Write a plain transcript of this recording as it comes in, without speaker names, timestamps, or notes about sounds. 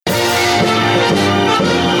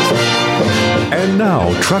And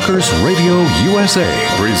now, Truckers Radio USA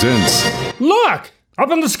presents... Look! Up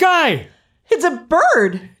in the sky! It's a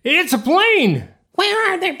bird! It's a plane!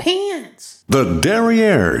 Where are their pants? The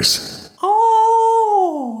Derrieres.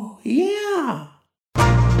 Oh, yeah.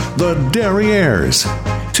 The Derrieres.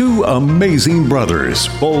 Two amazing brothers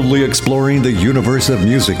boldly exploring the universe of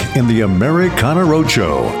music in the Americana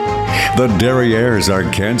Roadshow. The Derrieres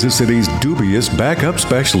are Kansas City's dubious backup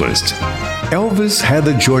specialists. Elvis had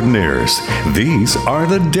the Jordanaires. These are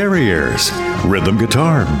the Derrieres. Rhythm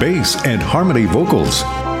guitar, bass, and harmony vocals.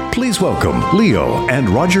 Please welcome Leo and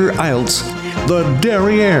Roger Iltz, the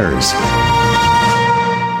Derrieres.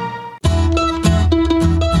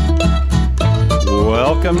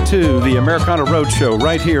 Welcome to the Americana Roadshow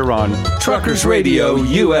right here on Truckers Radio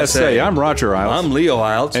USA. I'm Roger Iltz. I'm Leo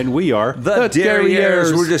Iltz. And we are the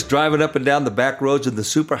Derrieres. We're just driving up and down the back roads of the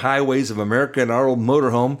super highways of America in our old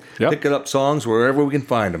motorhome, picking up songs wherever we can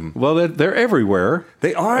find them. Well, they're everywhere.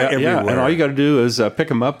 They are everywhere. Yeah, and all you got to do is pick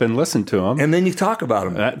them up and listen to them. And then you talk about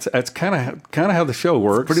them. That's kind of how the show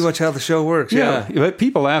works. Pretty much how the show works, yeah. But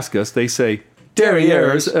people ask us, they say,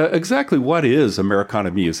 Derrieres, exactly what is Americana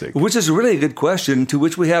music? Which is really a good question, to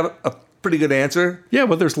which we have a pretty good answer. Yeah,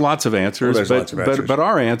 well, there's lots of answers. But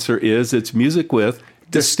our answer is it's music with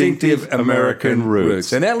distinctive American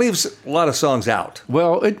roots. And that leaves a lot of songs out.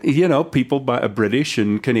 Well, people by British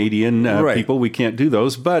and Canadian people, we can't do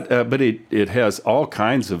those. But it has all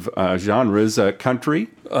kinds of genres. Country.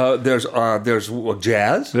 There's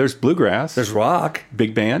jazz. There's bluegrass. There's rock.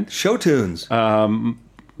 Big band. Show tunes.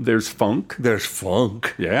 There's funk. There's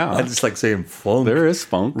funk. Yeah. I just like saying funk. There is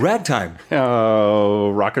funk. Ragtime.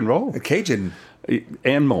 Rock and roll. Cajun.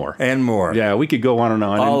 And more. Yeah, we could go on and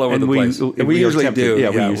on. All over the place. We usually do. Yeah,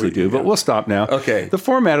 we usually do. But we'll stop now. Okay. The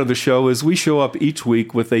format of the show is we show up each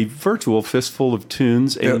week with a virtual fistful of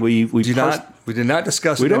tunes, and we do not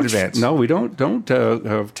discuss it in advance. No, we don't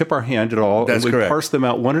tip our hand at all. That's correct. We parse them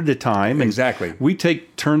out one at a time. Exactly. We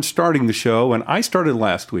take turns starting the show, and I started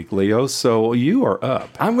last week, Leo, so you are up.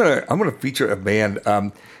 I'm gonna feature a band.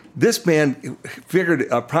 This band figured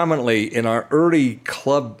prominently in our early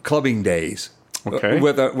clubbing days. Okay.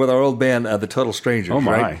 With our old band, the Total Strangers. Oh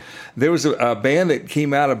my! Right? There was a band that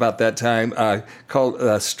came out about that time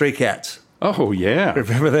called Stray Cats. Oh yeah!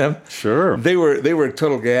 Remember them? Sure. They were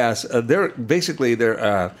total gas. They're an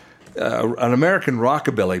American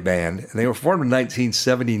rockabilly band, and they were formed in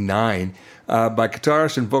 1979 by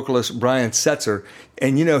guitarist and vocalist Brian Setzer.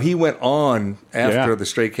 And he went on after the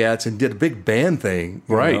Stray Cats and did a big band thing,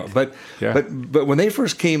 right? But when they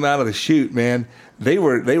first came out of the chute, man, they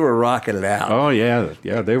were rocking it out. Oh yeah,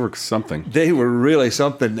 they were something. They were really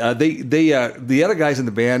something. The other guys in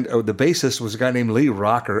the band, the bassist was a guy named Lee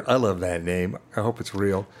Rocker. I love that name. I hope it's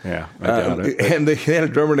real. Yeah, I doubt it. And they had a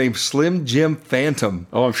drummer named Slim Jim Phantom.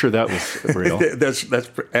 Oh, I'm sure that was real. that's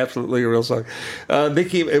absolutely a real song.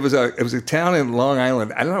 It was a town in Long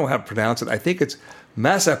Island. I don't know how to pronounce it. I think it's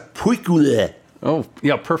Massapequa. Oh,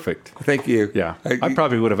 yeah, perfect. Thank you. Yeah, I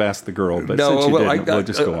probably would have asked the girl, but since you didn't, we'll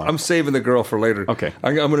just go on. I'm saving the girl for later. Okay.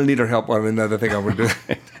 I'm going to need her help on another thing I'm going to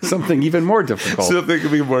do. Something even more difficult. Something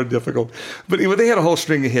could be more difficult. But they had a whole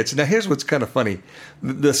string of hits. Now, here's what's kind of funny.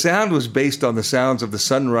 The sound was based on the sounds of the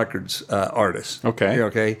Sun Records artists. Okay.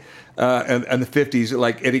 Okay. And the 50s,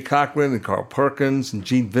 like Eddie Cochran and Carl Perkins and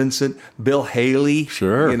Gene Vincent, Bill Haley.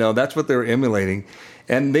 Sure. That's what they were emulating.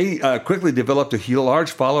 And they quickly developed a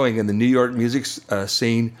large following in the New York music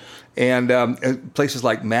scene and places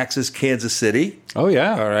like Max's Kansas City. Oh,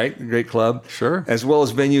 yeah. All right. Great club. Sure. As well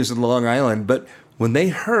as venues in Long Island. But when they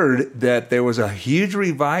heard that there was a huge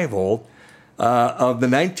revival of the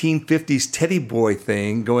 1950s Teddy Boy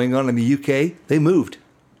thing going on in the UK, they moved.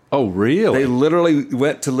 Oh, really? They literally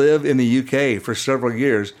went to live in the UK for several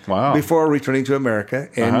years before returning to America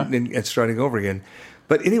and starting over again.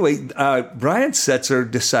 But anyway, Brian Setzer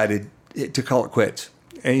decided to call it quits.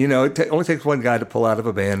 And, it only takes one guy to pull out of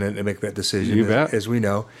a band and make that decision, you bet. as we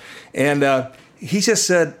know. And he just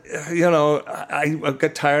said, I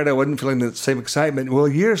got tired. I wasn't feeling the same excitement. Well,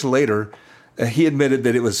 years later, he admitted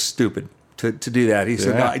that it was stupid to do that. He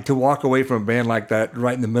said to walk away from a band like that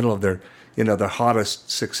right in the middle of their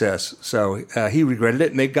hottest success. So he regretted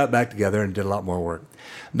it, and they got back together and did a lot more work.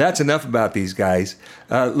 That's enough about these guys.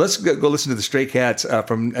 Let's go listen to the Stray Cats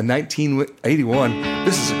from 1981.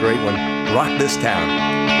 This is a great one. Rock This Town.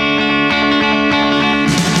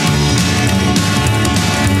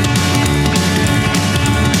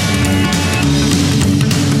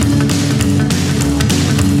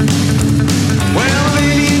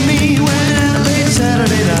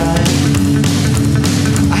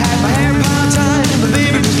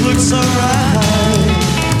 So right.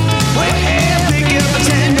 Well, hey, pick up a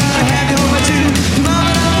 10, gotta have you home at 2.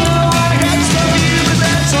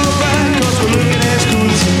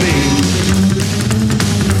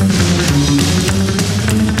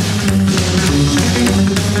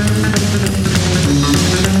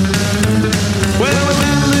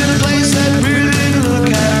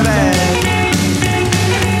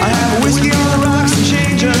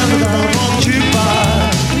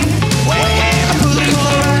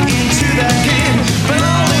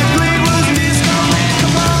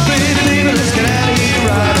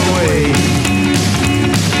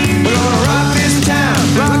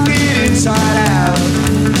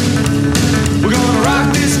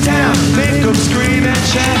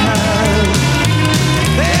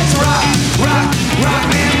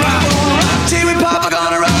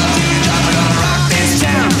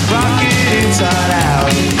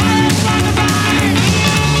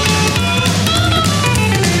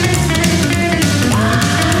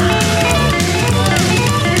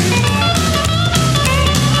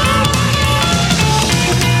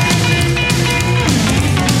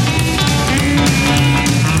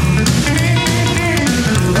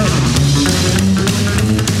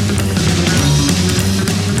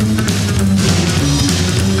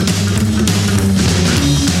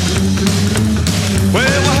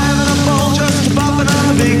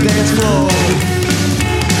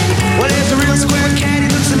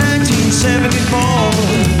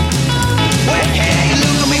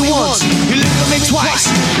 me twice.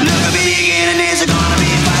 Look at me again, and there's gonna be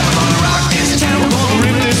a fight. We're gonna rock this town. We're gonna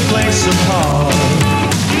rip this place apart.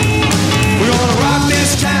 We're gonna rock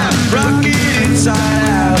this town, rock it inside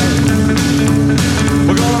out.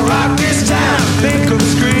 We're gonna rock this town, make them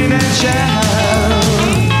scream and shout.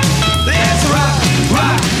 Let's rock,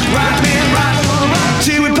 rock, rock, man, rock. We're gonna rock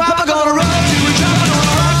till we pop. We're gonna rock till we drop. We're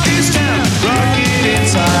gonna rock this town, rock it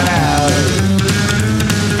inside out.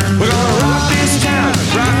 We're gonna rock this town,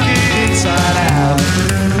 rock it inside out.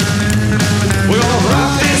 We're gonna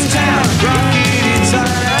rock this town, rock it inside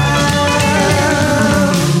out.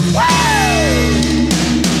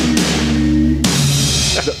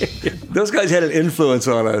 Those guys had an influence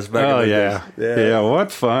on us back in the days. Yeah.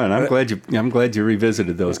 What fun! I'm glad you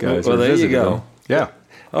revisited those guys. Well, there you go. Them. Yeah.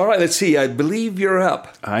 All right, let's see. I believe you're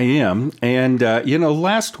up. I am. And,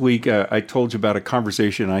 last week I told you about a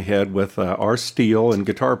conversation I had with our steel and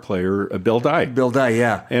guitar player, Bill Dye. Bill Dye,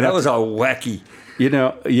 yeah. And that was a wacky.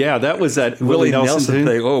 That was that Willie Nelson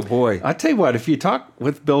thing. Oh, boy. I tell you what, if you talk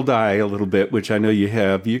with Bill Dye a little bit, which I know you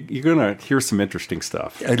have, you're going to hear some interesting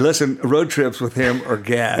stuff. And listen, road trips with him are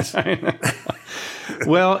gas.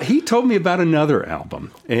 Well, he told me about another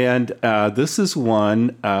album, and this is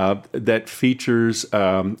one that features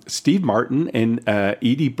Steve Martin and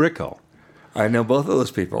Edie Brickell. I know both of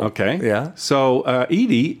those people. Okay. Yeah. So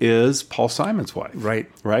Edie is Paul Simon's wife.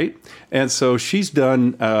 Right. And so she's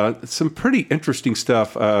done some pretty interesting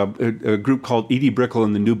stuff, a group called Edie Brickell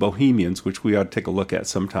and the New Bohemians, which we ought to take a look at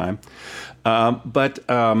sometime. But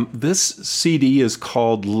this CD is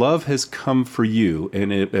called Love Has Come For You,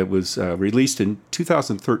 and it was released in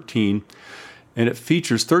 2013, and it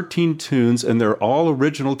features 13 tunes, and they're all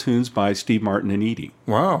original tunes by Steve Martin and Edie.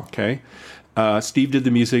 Wow. Okay. Steve did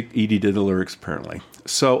the music, Edie did the lyrics, apparently.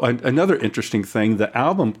 So another interesting thing, the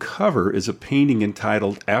album cover is a painting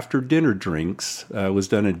entitled After Dinner Drinks. It was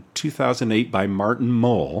done in 2008 by Martin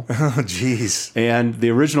Mull. Oh, jeez. And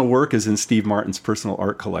the original work is in Steve Martin's personal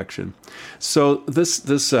art collection. So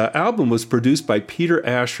this album was produced by Peter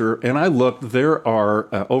Asher, and I looked, there are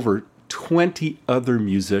over 20 other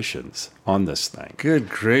musicians on this thing. Good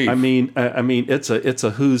grief! I mean, it's a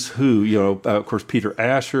who's who. Of course, Peter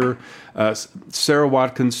Asher, Sarah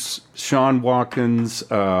Watkins, Sean Watkins,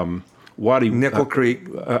 Waddy Nickel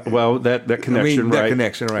Creek. That connection, right? That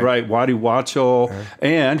connection, right? Right, Waddy Watchell,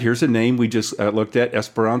 and here's a name we just looked at: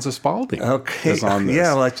 Esperanza Spalding. Okay, is on this.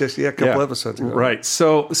 Yeah, well, just a couple episodes ago. Right.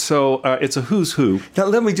 So it's a who's who. Now,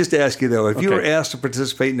 let me just ask you though: if you were asked to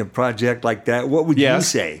participate in a project like that, what would you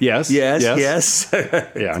say? Yes. Yeah,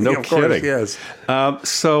 no of kidding. Course, yes.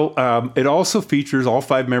 It also features all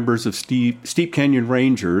 5 members of Steep Canyon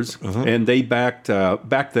Rangers, and they backed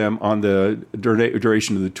them on the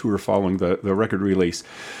duration of the tour following the record release.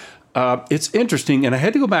 It's interesting, and I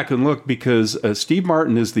had to go back and look because Steve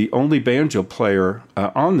Martin is the only banjo player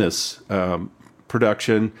on this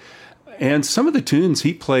production, and some of the tunes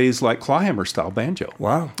he plays like clawhammer-style banjo.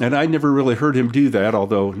 Wow. And I never really heard him do that,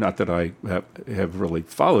 although not that I have really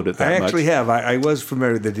followed it that much. I actually have. I was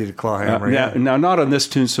familiar that he did a clawhammer. Now, not on this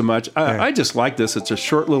tune so much. I just like this. It's a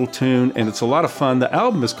short little tune, and it's a lot of fun. The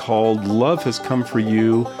album is called Love Has Come For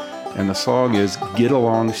You, and the song is Get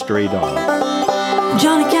Along Stray Dog.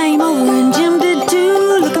 Johnny came over and Jim did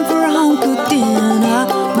too, looking for a home-cooked dinner.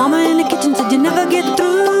 Mama in the kitchen said you never get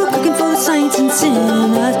through, cooking for the saints and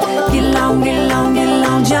sinners. Get along, get along, get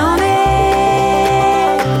along, Johnny.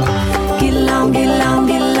 Get along, get along,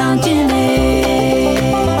 get along, Jimmy.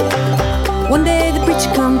 One day the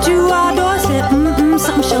preacher come to our door, said,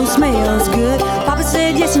 something sure smells good. Papa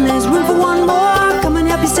said yes, and there's room for one more. Come and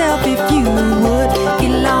help yourself if you would.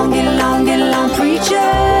 Get along, get along, get along, preacher.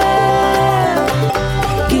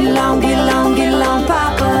 Get along,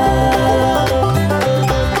 Papa.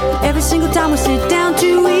 Every single time we sit down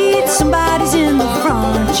to eat, somebody's in the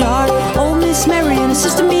front yard. Old Miss Mary and her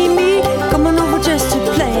sister Mimi coming over just to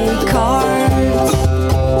play cards.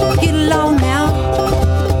 Get along now,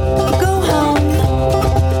 go home.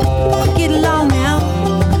 Get along now,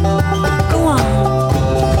 go on.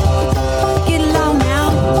 Get along now,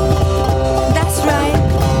 that's right.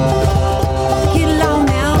 Get along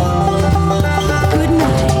now, good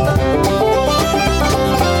night.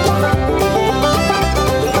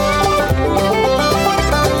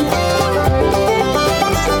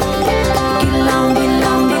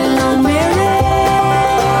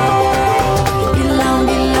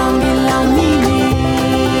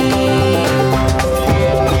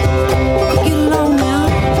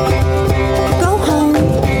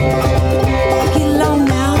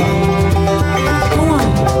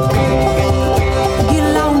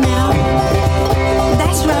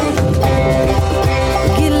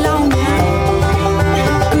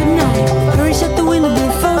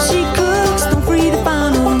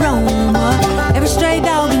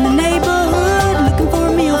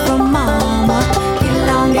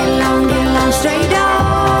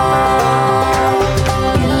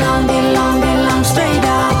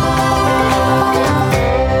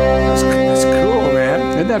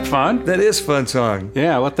 that fun? That is a fun song.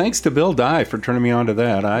 Yeah, well, thanks to Bill Dye for turning me on to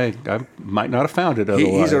that. I might not have found it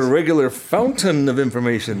otherwise. He's a regular fountain of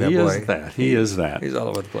information, that He boy. is that. He is that. He's all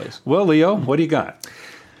over the place. Well, Leo, what do you got?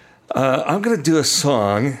 I'm going to do a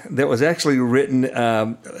song that was actually written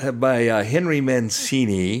by Henry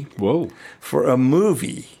Mancini Whoa. for a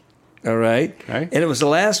movie. All right, Okay. And it was a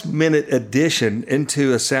last-minute addition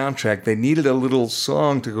into a soundtrack. They needed a little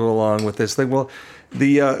song to go along with this thing. Well,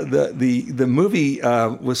 the movie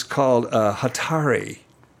was called Hatari.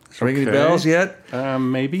 Ring any Okay. bells yet?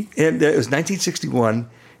 Maybe. And it was 1961,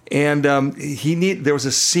 and there was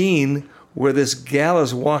a scene where this gal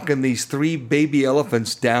is walking these 3 baby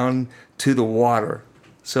elephants down to the water,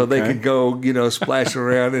 so they Okay. could go, splash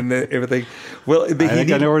around and everything. Well, I think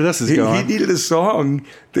I know where this is going. He needed a song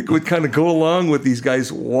that would kind of go along with these guys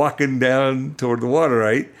walking down toward the water,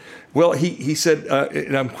 right? Well, he said,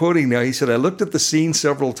 and I'm quoting now. He said, "I looked at the scene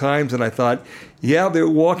several times, and I thought, yeah, they're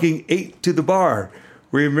walking 8 to the bar."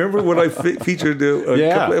 Remember when I featured a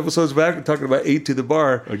Yeah. couple episodes back talking about 8 to the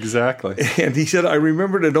bar? Exactly. And he said, I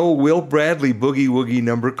remembered an old Will Bradley boogie woogie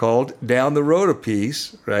number called Down the Road a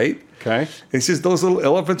Piece, right? Okay. And he says those little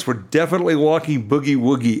elephants were definitely walking boogie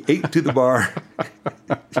woogie 8 to the bar.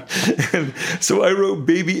 And so I wrote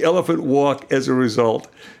Baby Elephant Walk as a result.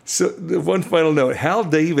 So the one final note, Hal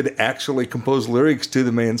David actually composed lyrics to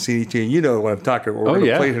the Mancini tune. You know what I'm talking about. We're going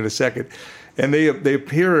to play it in a second. And they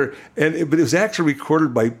appear, but it was actually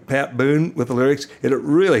recorded by Pat Boone with the lyrics, and it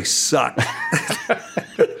really sucked.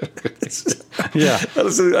 Yeah. I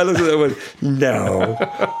listened to that one. No.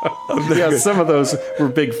 Yeah, some of those were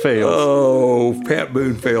big fails. Oh, Pat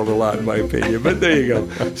Boone failed a lot, in my opinion. But there you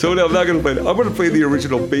go. So now I'm not going to play it. I'm going to play the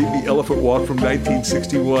original Baby Elephant Walk from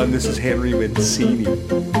 1961. This is Henry Mancini.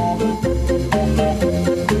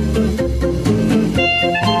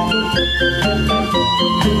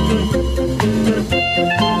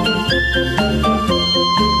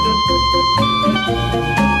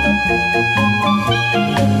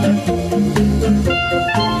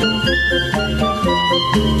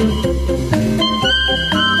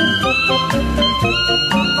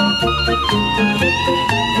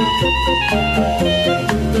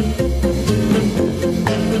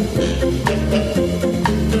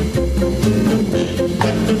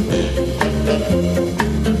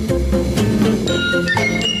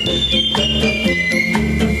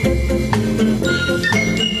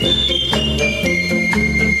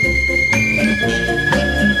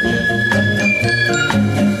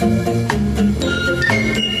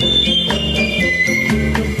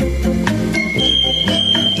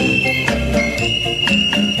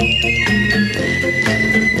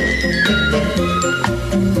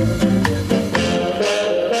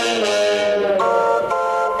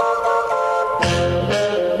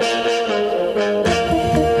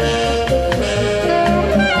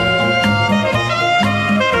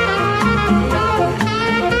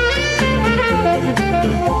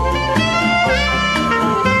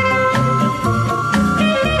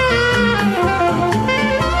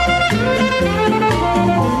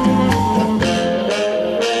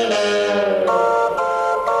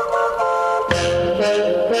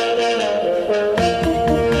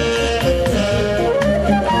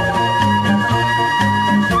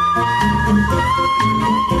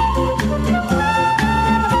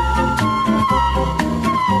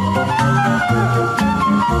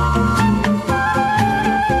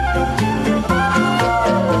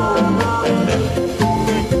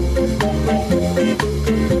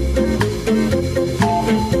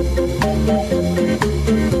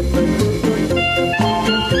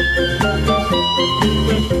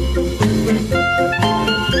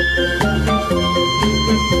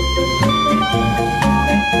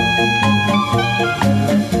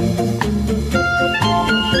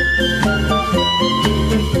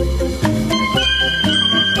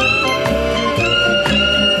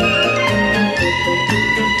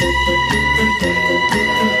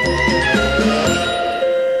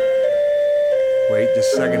 Wait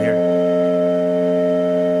just a second here.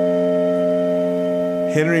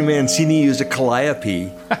 Henry Mancini used a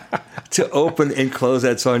calliope to open and close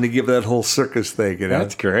that song to give that whole circus thing.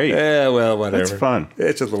 That's great. Yeah, well, whatever. That's fun.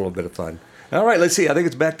 It's a little bit of fun. All right, let's see. I think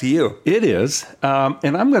it's back to you. It is,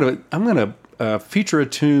 and I'm gonna feature a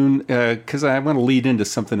tune because I want to lead into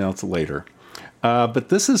something else later. But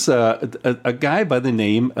this is a guy by the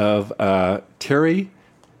name of Terry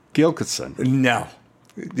Gilkyson. No.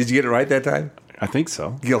 Did you get it right that time? I think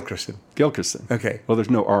so. Gilkyson. Gilkyson. Okay. Well, there's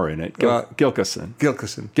no R in it. Gilkyson.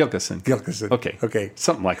 Gilkyson. Gilkyson. Gilkyson. Okay. Okay.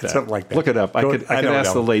 Something like that. Something like that. Look it up. I could don't ask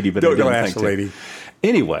know. the lady, but don't I didn't ask think the to. lady.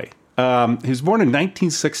 Anyway, he was born in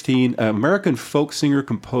 1916, American folk singer,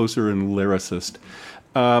 composer, and lyricist.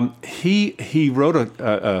 He wrote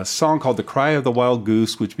a song called "The Cry of the Wild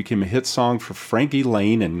Goose," which became a hit song for Frankie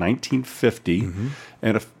Lane in 1950,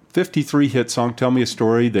 and a 53 hit song, "Tell Me a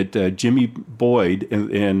Story," that Jimmy Boyd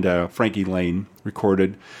and Frankie Lane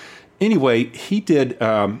recorded. Anyway, he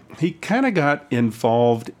kind of got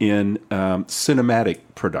involved in cinematic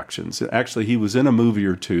productions. Actually, he was in a movie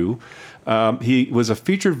or two. He was a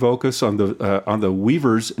featured vocalist on the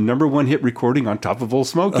Weavers' #1 hit recording "On Top of Old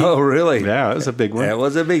Smoky." Oh, really? Yeah, that was a big one. That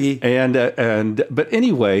was a biggie. But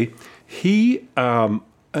anyway, he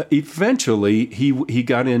eventually he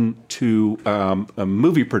got into a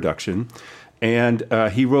movie production, and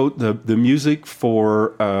he wrote the music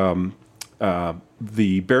for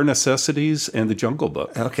the Bare Necessities and the Jungle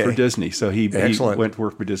Book for Disney. So he went to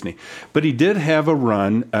work for Disney. But he did have a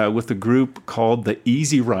run with a group called the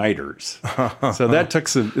Easy Riders. So that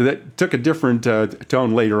took a different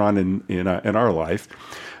tone later on in our life.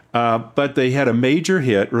 But they had a major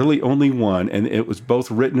hit, really only one, and it was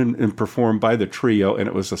both written and performed by the trio, and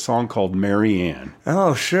it was a song called "Mary Ann."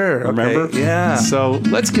 Oh, sure. Remember? Okay. Yeah. So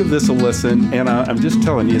let's give this a listen, and I'm just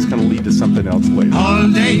telling you, it's going to lead to something else later. All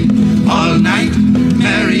day, all night,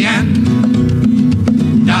 Mary Ann,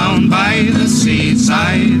 down by the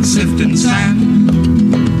seaside, sifting sand.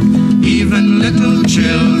 Even little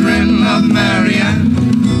children love Mary Ann,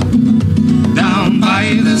 down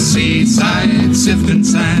by the seaside, sifting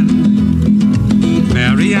sand.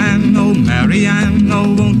 Mary Ann, oh,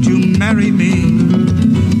 won't you marry me?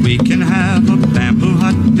 We can have a bamboo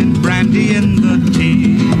hut and brandy in the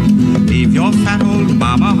tea. Leave your fat old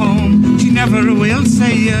mama home, she never will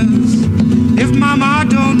say yes. If mama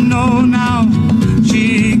don't know now,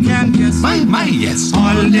 she can guess. My, yes.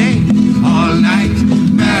 All day, all night,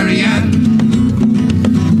 Mary Ann,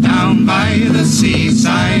 down by the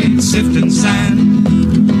seaside, sifting sand.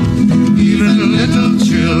 Even little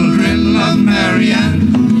children love Mary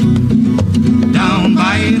Ann, down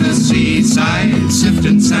by the seaside,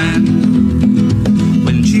 sifting sand.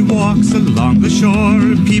 When she walks along the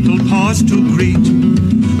shore, people pause to greet.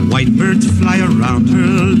 White birds fly around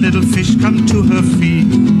her, little fish come to her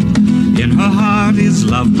feet. In her heart is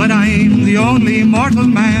love, but I'm the only mortal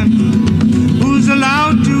man who's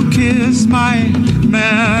allowed to kiss my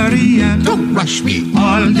Mary Ann. Don't rush me.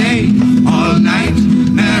 All day, all night,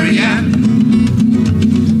 Mary Ann,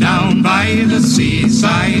 down by the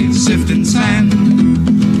seaside, sifting sand.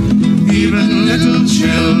 Even little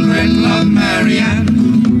children love Mary Ann,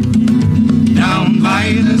 down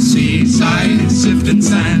by the seaside, sifting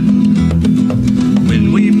sand.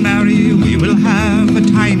 When we marry, we will have a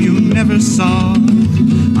time you never saw.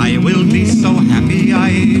 I will be so happy,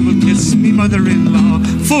 I will kiss me mother-in-law.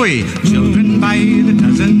 Phooey! Children by the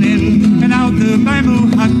dozen in and out the bamboo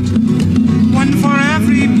hut, one for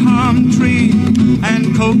every palm tree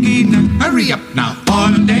and coconut. Hurry up now!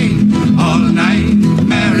 All day, all night,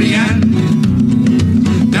 Mary Ann,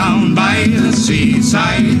 down by the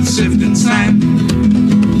seaside, sifting sand.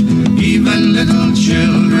 Even little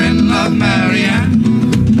children love Mary Ann,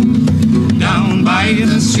 down by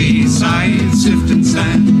the seaside, sifting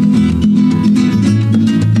sand.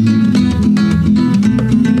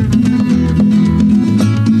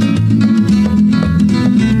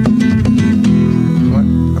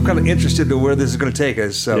 I'm kind of interested to where this is going to take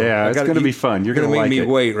us. So yeah, it's going to be fun. You're going to like make it.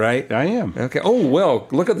 me wait, right? I am. Okay. Oh, well,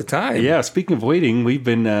 look at the time. Yeah, speaking of waiting, we've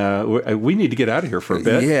been, we need to get out of here for a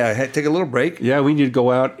bit. Yeah, take a little break. Yeah, we need to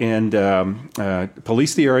go out and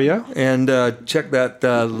police the area. And check that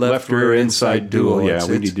left rear inside dual. Yeah,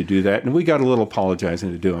 we need to do that. And we got a little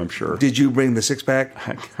apologizing to do, I'm sure. Did you bring the six-pack?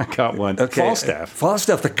 I got one. Okay. Fall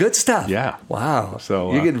staff, the good stuff. Yeah. Wow.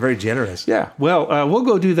 So you're getting very generous. Yeah. Well, we'll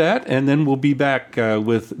go do that, and then we'll be back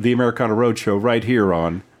with the Americana Roadshow right here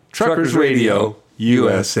on Truckers Radio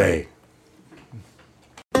USA.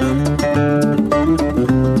 Yeah,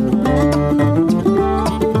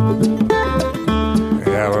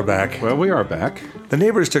 we're back. Well, we are back. The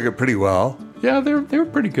neighbors took it pretty well. Yeah, they were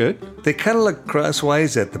pretty good. They kind of look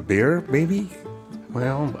crosswise at the beer, maybe?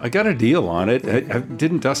 Well, I got a deal on it. I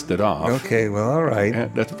didn't dust it off. Okay, well, all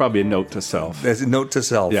right. That's probably a note to self. That's a note to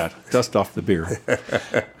self. Yeah, dust off the beer.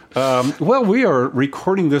 Well, we are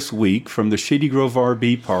recording this week from the Shady Grove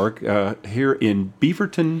RV Park here in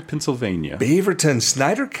Beaverton, Pennsylvania. Beaverton,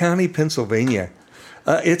 Snyder County, Pennsylvania.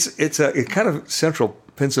 It's kind of central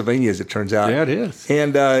Pennsylvania, as it turns out. Yeah, it is.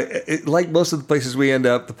 And like most of the places we end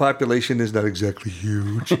up, the population is not exactly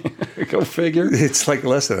huge. Go figure. It's like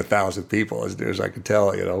less than 1,000 people, as near as I can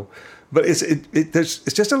tell, you know. But it's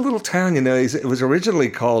just a little town, you know. It was originally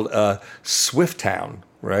called Swifttown.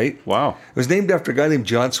 right? Wow. It was named after a guy named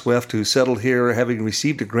John Swift who settled here having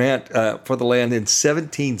received a grant for the land in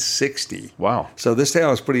 1760. Wow. So this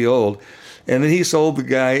town was pretty old. And then he sold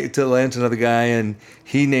the land to another guy, and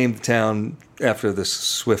he named the town after this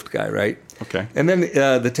Swift guy, right? Okay. And then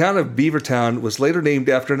the town of Beavertown was later named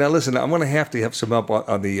after, now listen, I'm going to have some help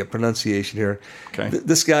on the pronunciation here. Okay.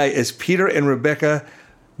 This guy is Peter and Rebecca.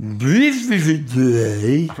 Okay.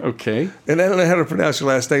 And I don't know how to pronounce your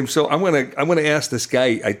last name, so I'm gonna ask this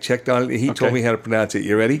guy. I checked on it, and he told me how to pronounce it.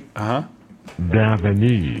 You ready? Uh-huh.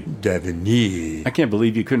 Davigny. I can't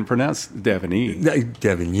believe you couldn't pronounce Davigny.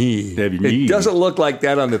 Davigny. Davigny. It doesn't look like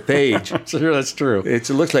that on the page. Sure, that's true. It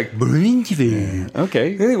looks like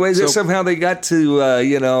Okay. Anyways, somehow they got to,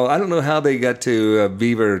 I don't know how they got to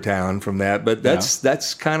Beavertown from that, but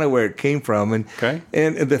that's kind of where it came from. And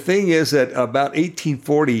the thing is that about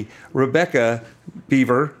 1840, Rebecca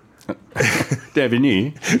Beaver,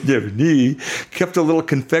 Davigny kept a little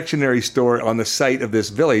confectionery store on the site of this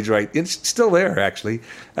village, right? It's still there, actually.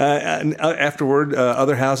 And afterward,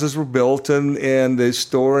 other houses were built and the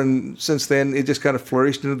store, and since then, it just kind of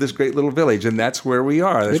flourished into this great little village, and that's where we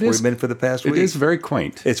are. That's where we've been for the past week. It is very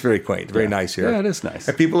quaint. It's very quaint, very nice here. Yeah, it is nice.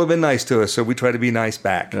 And people have been nice to us, so we try to be nice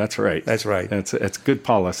back. That's right. That's right. That's good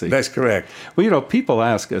policy. That's correct. Well, people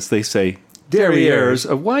ask us, they say, Derrieres,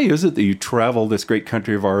 why is it that you travel this great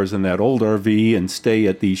country of ours in that old RV and stay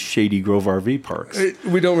at these Shady Grove RV parks?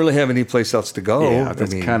 We don't really have any place else to go. Yeah,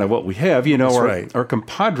 that's kind of what we have. Our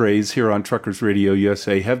compadres here on Truckers Radio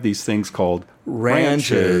USA have these things called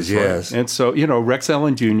ranches. Yes. And so, Rex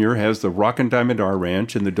Allen Jr. has the Rock and Diamond R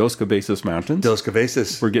Ranch in the Dos Cabezas Mountains. Dos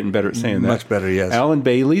Cabezas. We're getting better at saying that. Much better, yes. Alan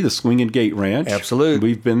Bailey, the Swing and Gate Ranch. Absolutely.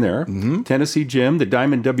 We've been there. Mm-hmm. Tennessee Jim, the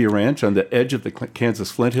Diamond W Ranch on the edge of the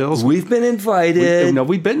Kansas Flint Hills. We've been invited.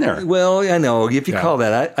 We've been there. Well, I know. If you call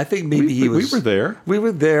that, I think maybe he was. We were there. We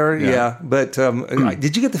were there, yeah. But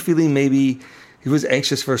did you get the feeling maybe he was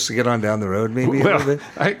anxious for us to get on down the road, maybe a little bit?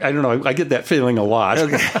 I don't know. I get that feeling a lot.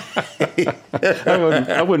 Okay.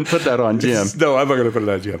 I wouldn't put that on Jim. No, I'm not going to put it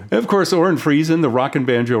on Jim. And of course, Orrin Friesen, the Rock and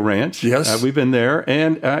Banjo Ranch. Yes. We've been there.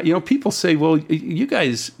 And, people say, well, you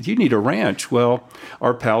need a ranch. Well,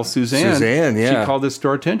 our pal Suzanne, she called this to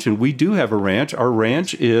our attention. We do have a ranch. Our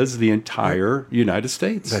ranch is the entire United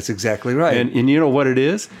States. That's exactly right. And you know what it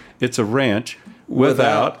is? It's a ranch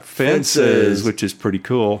without fences, which is pretty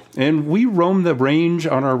cool. And we roam the range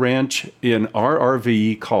on our ranch in our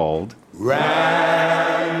RV called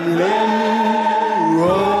Ramblin'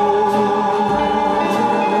 Rose.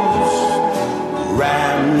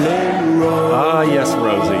 Ah, yes,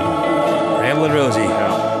 Rosie. Ramblin' Rosie.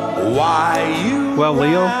 Yeah. Why you? Well,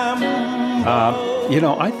 Leo,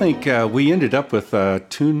 I think we ended up with a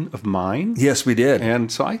tune of mine. Yes, we did.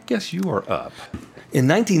 And so I guess you are up. In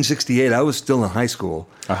 1968, I was still in high school.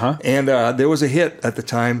 Uh-huh. And there was a hit at the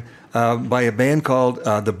time by a band called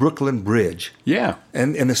the Brooklyn Bridge. Yeah.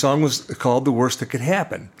 And the song was called The Worst That Could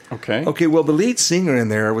Happen. Okay. Okay, well, the lead singer in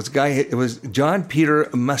there was John Peter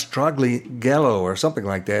Mastrogliello or something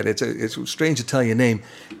like that. It's strange to tell you a name,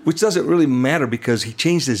 which doesn't really matter because he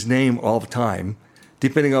changed his name all the time,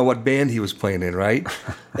 depending on what band he was playing in, right?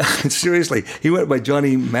 Seriously. He went by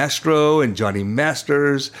Johnny Mastro and Johnny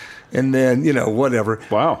Masters, and then, whatever.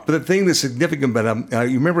 Wow. But the thing that's significant about him,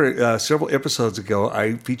 you remember several episodes ago,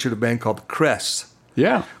 I featured a band called The Crests.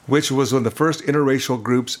 Yeah. Which was one of the first interracial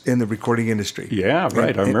groups in the recording industry. Yeah,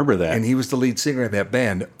 right. I remember that. And he was the lead singer of that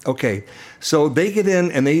band. Okay. So they get in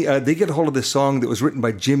and they get a hold of this song that was written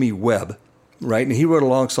by Jimmy Webb, right? And he wrote a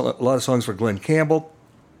lot of songs for Glenn Campbell.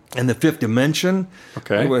 And the Fifth Dimension.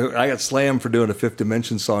 Okay. I got slammed for doing a Fifth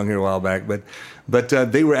Dimension song here a while back, but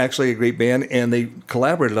they were actually a great band, and they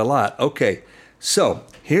collaborated a lot. Okay, so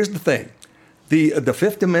here's the thing. The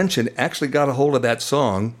Fifth Dimension actually got a hold of that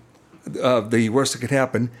song, The Worst That Could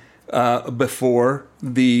Happen, before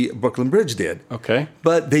the Brooklyn Bridge did. Okay.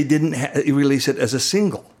 But they didn't release it as a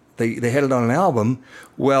single. They had it on an album.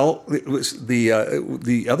 Well, it was the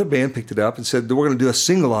other band picked it up and said, we're going to do a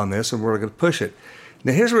single on this, and we're going to push it.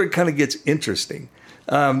 Now, here's where it kind of gets interesting.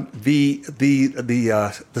 The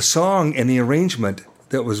song and the arrangement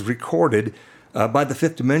that was recorded by the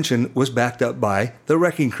Fifth Dimension was backed up by the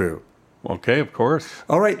Wrecking Crew. Okay, of course.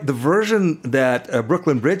 All right, the version that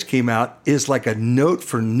Brooklyn Bridge came out is like a note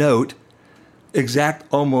for note, exact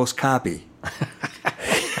almost copy.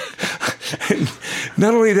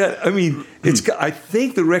 Not only that, I mean, I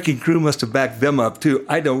think the Wrecking Crew must have backed them up too.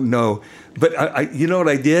 I don't know. But you know what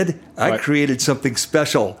I did? I created something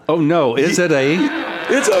special. Oh, no. Is it a...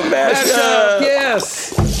 It's a mashup.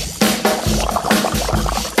 Yes.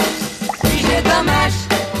 He did the mash.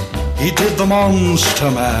 He did the monster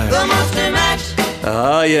mash. The monster mash.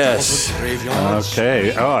 Ah, yes.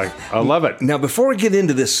 Okay. Oh, I love it. Now, before we get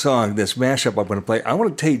into this song, this mashup I'm going to play, I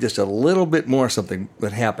want to tell you just a little bit more something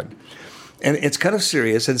that happened. And it's kind of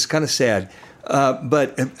serious and it's kind of sad.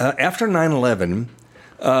 But after 9/11,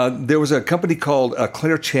 there was a company called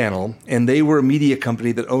Clear Channel, and they were a media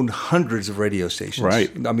company that owned hundreds of radio stations.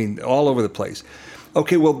 Right. I mean, all over the place.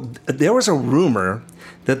 Okay, well, there was a rumor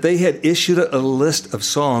that they had issued a list of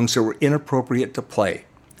songs that were inappropriate to play.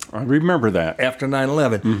 I remember that. After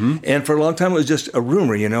 9/11. And for a long time, it was just a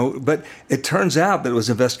rumor, But it turns out that it was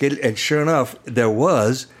investigated, and sure enough, there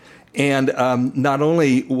was. And not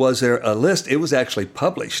only was there a list, it was actually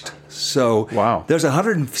published. So wow. There's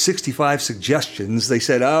 165 suggestions. They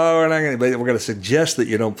said, we're going to suggest that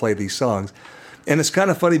you don't play these songs. And it's kind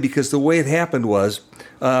of funny because the way it happened was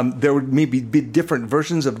there would maybe be different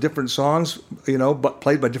versions of different songs, but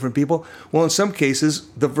played by different people. Well, in some cases,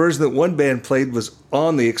 the version that one band played was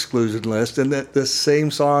on the exclusion list, and that the same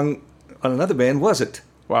song on another band wasn't.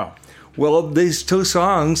 Wow. Well, these two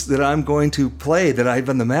songs that I'm going to play that I've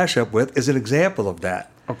done the mashup with is an example of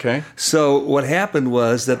that. Okay. So what happened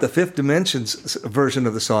was that the Fifth Dimensions version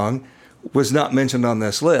of the song was not mentioned on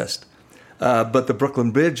this list, but the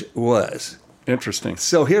Brooklyn Bridge was. Interesting.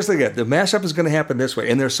 So here's the thing. The mashup is going to happen this way,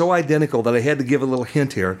 and they're so identical that I had to give a little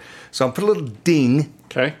hint here. So I'm put a little ding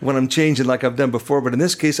when I'm changing like I've done before, but in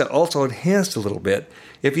this case I also enhanced a little bit.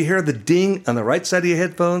 If you hear the ding on the right side of your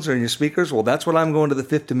headphones or in your speakers, well, that's when I'm going to the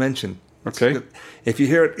fifth dimension. Okay. If you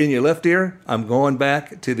hear it in your left ear, I'm going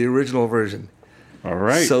back to the original version. All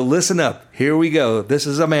right. So listen up. Here we go. This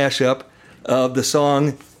is a mashup of the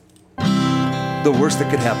song The Worst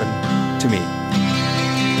That Could Happen to Me.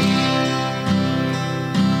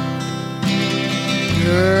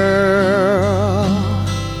 Girl,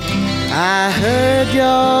 I heard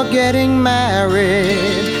you're getting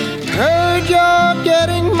married. Heard you're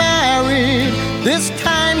getting married. This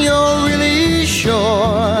time you're really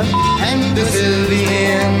sure. And this is the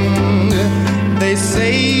end. They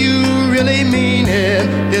say you really mean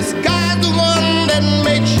it. This guy's the one that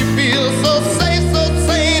makes you feel so safe, so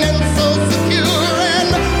sane, and so secure. And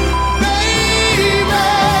baby,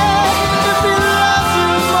 if he loves you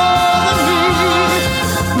more than me,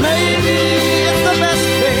 maybe it's the best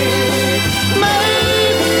thing.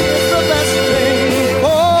 Maybe it's the best thing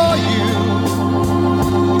for you.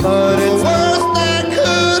 But it's the worst that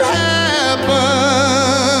could happen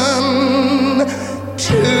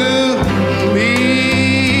to me.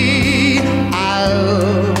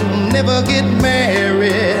 I'll never get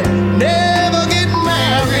married, never get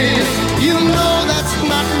married. You know that's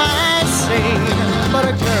not my scene. But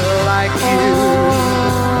a girl like you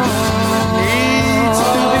needs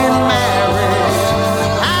to be married.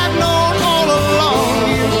 I've known all along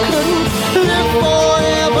you couldn't live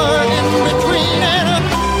forever in between. And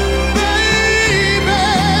baby,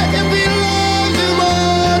 if he loves you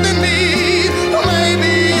more than me,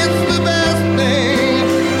 maybe it's the best thing.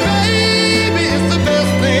 Maybe it's the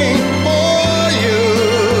best thing for you.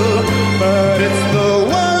 But it's the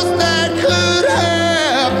worst that could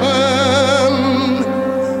happen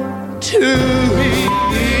to me.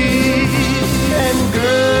 And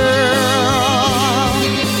girl,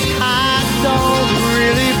 I don't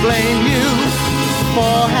really blame you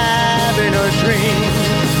for having a dream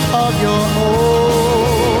of your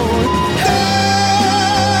own.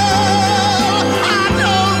 Hell, I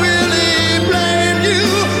don't really blame you.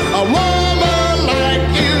 A woman like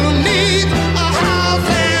you needs a house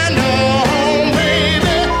and a home,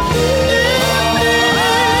 baby.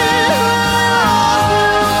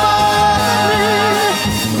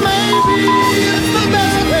 Maybe it's the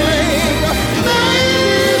best thing.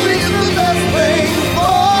 Maybe it's the best thing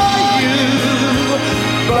for you.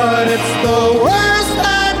 But it's the worst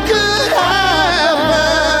that could happen.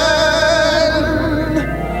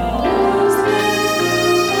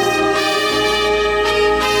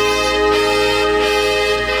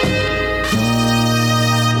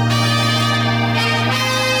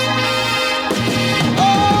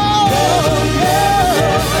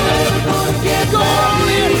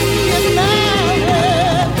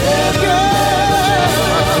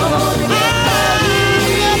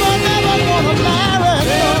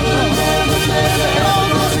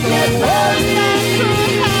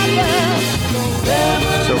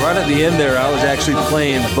 So right at the end there, I was actually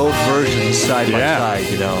playing both versions side by side,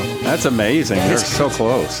 That's amazing. They're so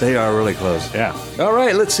close. They are really close. Yeah. All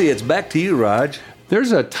right, let's see. It's back to you, Raj.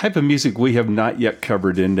 There's a type of music we have not yet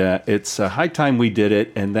covered, and it's high time we did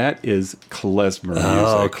it, and that is klezmer music.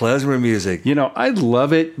 Oh, klezmer music. I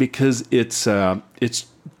love it because it's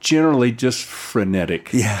generally just frenetic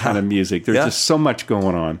kind of music. There's just so much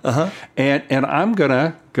going on. And I'm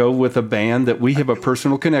gonna go with a band that we have a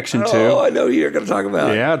personal connection to. Oh, I know who you're going to talk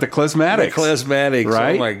about. Yeah, the Klezmatics. The Klezmatics.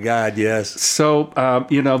 Right? Oh my God, yes. So they're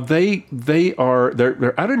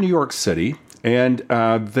out of New York City, and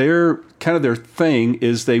their thing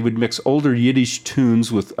is they would mix older Yiddish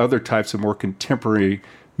tunes with other types of more contemporary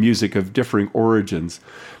music of differing origins.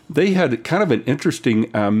 They had kind of an interesting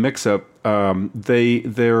mix-up.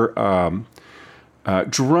 Their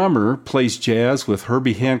drummer plays jazz with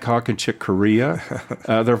Herbie Hancock and Chick Corea.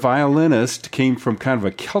 Their violinist came from kind of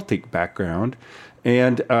a Celtic background.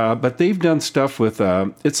 And but they've done stuff with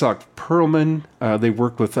Itzhak Perlman. They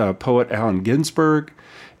worked with poet Allen Ginsberg.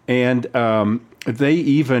 And they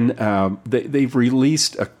even they've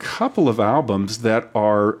released a couple of albums that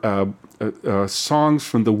are songs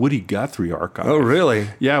from the Woody Guthrie archive. Oh, really?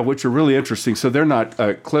 Yeah, which are really interesting. So they're not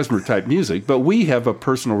klezmer type music, but we have a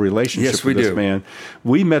personal relationship with this band.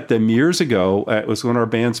 We met them years ago. It was when our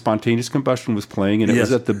band Spontaneous Combustion was playing, and it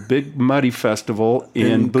was at the Big Muddy Festival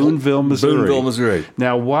in Boonville, Missouri.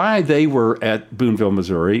 Now, why they were at Boonville,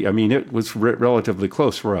 Missouri, I mean, it was relatively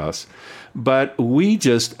close for us. But we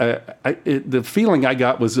just, the feeling I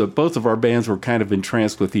got was that both of our bands were kind of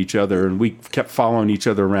entranced with each other, and we kept following each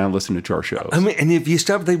other around listening to our shows. I mean, and if you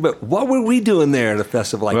stop and think about what were we doing there at a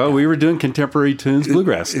festival like that? Well, we were doing contemporary tunes,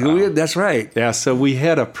 bluegrass style. That's right. Yeah, so we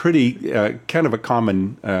had a pretty kind of a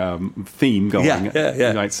common theme going,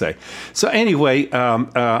 you might say. So anyway,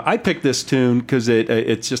 I picked this tune because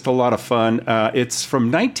it's just a lot of fun. It's from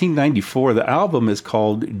 1994. The album is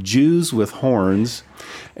called Jews with Horns.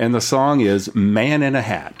 And the song is Man in a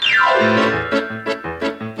Hat.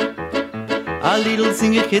 A little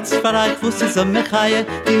sing ich jetzt für euch, wuss es am Mechaie.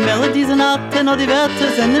 Die Melodie sind alte, noch die Werte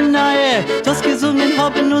sind im Neue. Das gesungen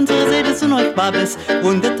haben unsere Seele zu euch Babes.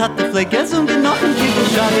 Und das hat der Fleck gesungen noch ein Kibbel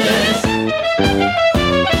Schabes.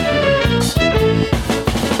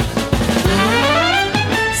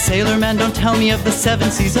 Sailor man, don't tell me of the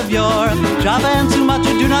seven seas of yore. Java and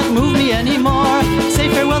Sumatra do not move me anymore. Say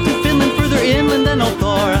farewell to Finland, further inland than Old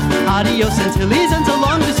Thor. Adios Antilles and so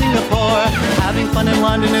long to Singapore. Having fun in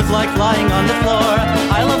London is like lying on the floor.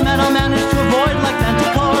 Isle of Man I'll manage to avoid like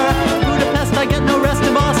Manticore. Budapest I get no rest,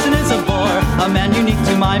 and Boston is a bore. A man unique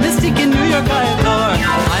to my mystique in New York I adore.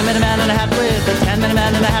 I met a man in a hat with a 10, met a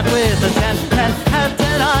man in a hat with a 10, man hat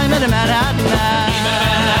 10. I met a Manhattan man. He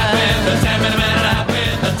met a man in a hat with a 10, met a man in a hat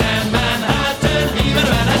with a 10, Manhattan. He met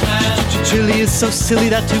a Manhattan. Chile is so silly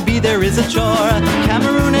that to be there is a chore.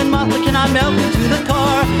 Cameroon and Motley can I melt into the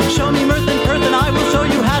core. Show me mirth and Perth and I will show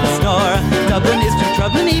you how to snore. Dublin is too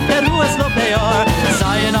troubling, Peru is no payor.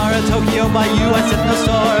 Sayonara, Tokyo, by you I set no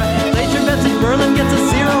store. Glacier bets in Berlin gets a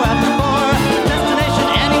 0 after 4. Destination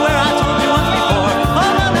anywhere I told you once before.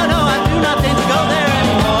 Oh no, I do not think to go there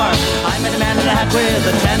anymore. I met a man in a hat with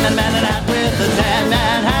a 10, and a man in a hat with a 10,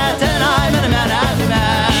 Manhattan. I met a Manhattan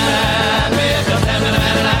man. With a 10, and a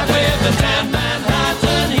man in a hat with a 10,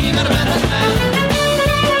 Manhattan. He met a Manhattan man.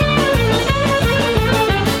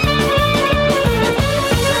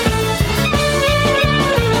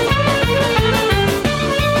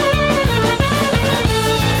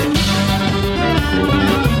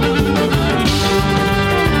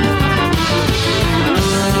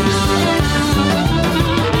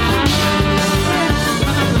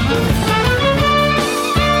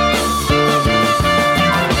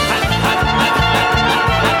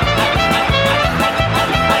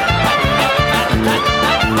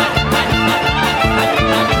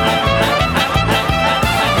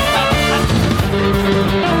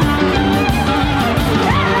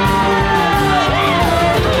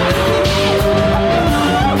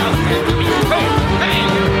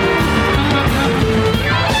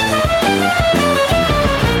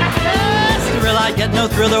 No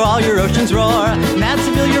thriller, all your oceans roar. Mad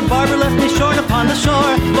Seville, your barber left me short upon the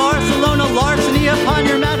shore. Barcelona, larceny upon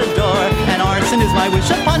your matador. And arson is my wish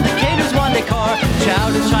upon Decatur's one decor. Chow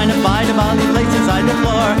to China, bye to Bali, places I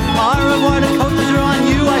deplore. Au revoir to coaches are on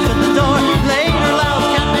you, I shut the door. Later, Laos,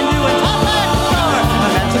 Kathmandu, and Thailand shore. A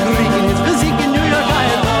man's a Greek in his physique in New York I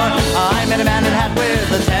adore. I met a man in a hat with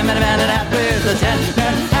a 10, met a man in a hat with a 10,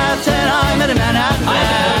 Manhattan. I met a man in a hat with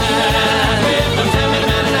a 10, met a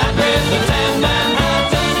man in a hat with a 10, Manhattan.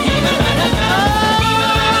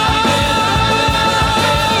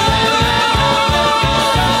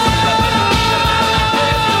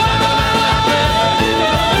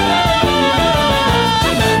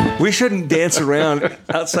 We shouldn't dance around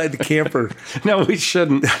outside the camper. No, we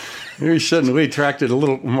shouldn't. We shouldn't. We attracted a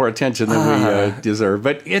little more attention than we deserve.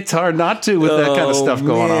 But it's hard not to with that kind of stuff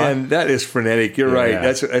going on. That is frenetic. You're right.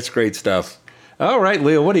 That's great stuff. All right,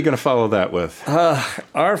 Leo, what are you going to follow that with?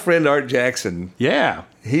 Our friend Art Jackson. Yeah.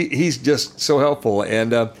 He's just so helpful.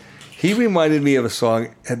 And He reminded me of a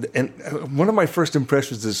song, and one of my first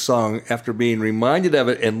impressions of this song, after being reminded of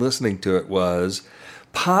it and listening to it, was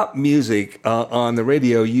pop music on the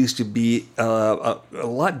radio used to be a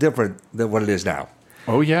lot different than what it is now.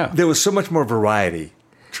 Oh, yeah. There was so much more variety.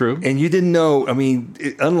 True. And you didn't know,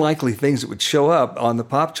 unlikely things that would show up on the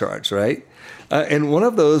pop charts, right? And one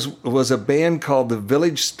of those was a band called the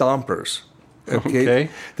Village Stompers. Okay.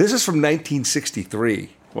 This is from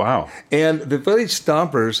 1963. Wow. And the Village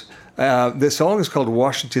Stompers, the song is called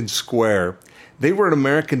Washington Square. They were an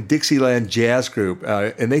American Dixieland jazz group,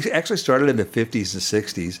 and they actually started in the 50s and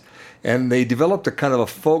 60s. And they developed a kind of a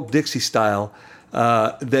folk Dixie style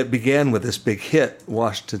that began with this big hit,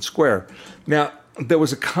 Washington Square. Now, there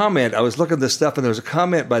was a comment, I was looking at this stuff, and there was a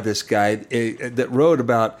comment by this guy that wrote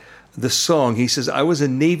about the song. He says, I was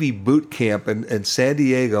in Navy boot camp in San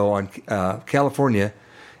Diego, California,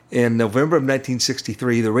 in November of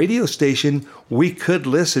 1963. The radio station we could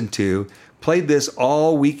listen to played this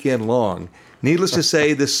all weekend long. Needless to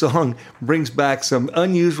say, this song brings back some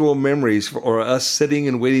unusual memories for us sitting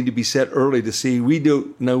and waiting to be set early to see we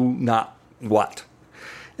do know not what.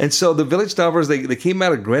 And so the Village Stompers, they came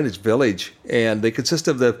out of Greenwich Village, and they consist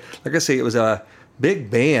of like I say, it was a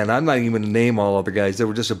big band. I'm not even going to name all of the guys. There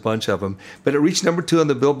were just a bunch of them. But it reached number 2 on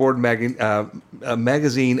the Billboard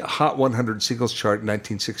magazine Hot 100 singles chart in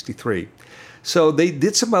 1963. So they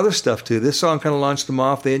did some other stuff, too. This song kind of launched them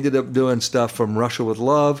off. They ended up doing stuff from Russia with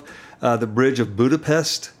Love, The Bridge of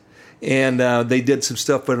Budapest, and they did some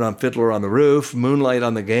stuff put it on Fiddler on the Roof, Moonlight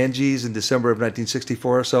on the Ganges in December of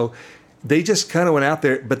 1964. So they just kind of went out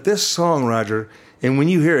there. But this song, Roger, and when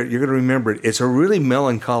you hear it, you're going to remember it. It's a really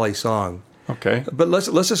melancholy song. Okay. But let's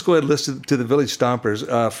just go ahead and listen to the Village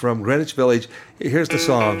Stompers from Greenwich Village. Here's the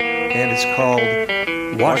song, and it's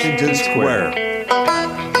called Washington Square.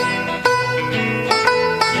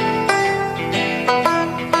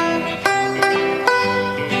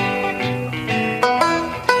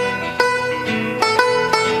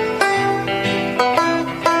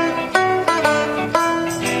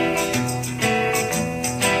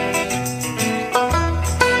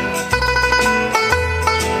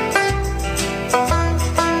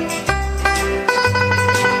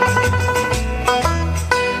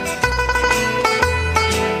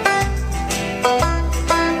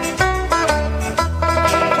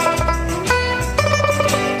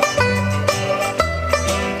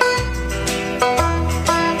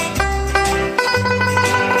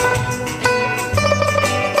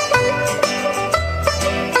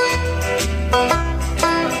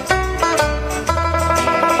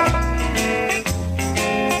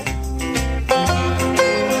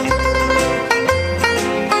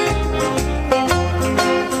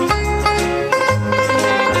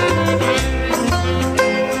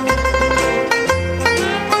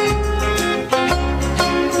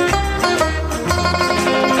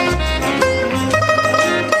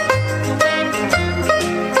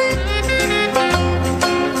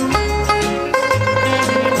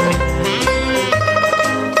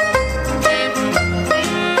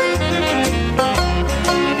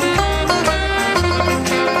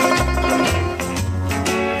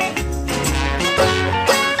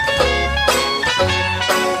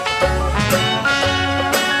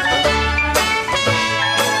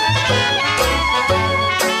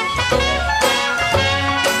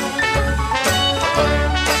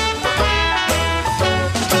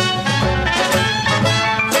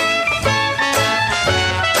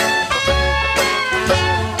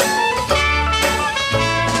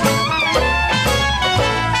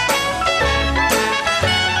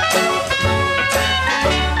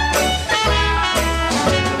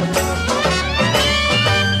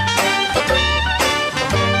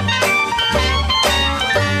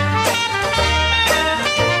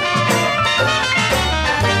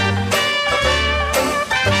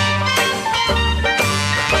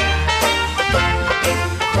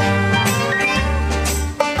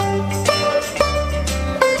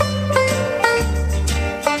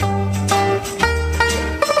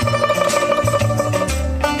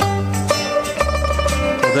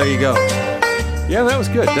 There you go. Yeah, that was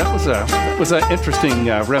good. That was an interesting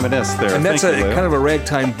reminisce there. And that's Thank you, Lou. kind of a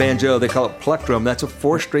ragtime banjo. They call it plectrum. That's a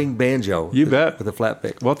 4-string banjo. You bet. With a flat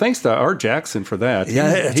pick. Well, thanks to Art Jackson for that.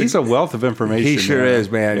 Yeah, he's a wealth of information. He sure is,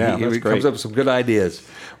 man. Yeah, he great. comes up with some good ideas.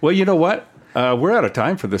 Well, you know what? We're out of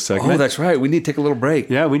time for this segment. Oh, that's right. We need to take a little break.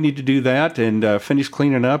 Yeah, we need to do that and finish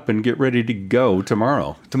cleaning up and get ready to go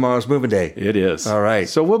tomorrow. Tomorrow's moving day. It is. All right.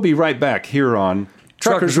 So we'll be right back here on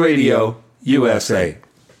Truckers Radio USA.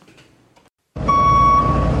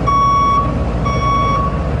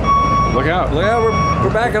 Look out. Look out.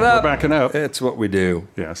 We're backing up. We're backing up. It's what we do.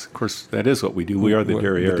 Yes, of course, that is what we do. We are the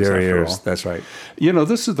Derrieres. The Derrieres, after all. that's right. You know,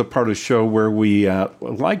 this is the part of the show where we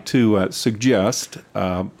like to suggest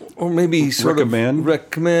or maybe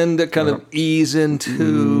recommend to kind of ease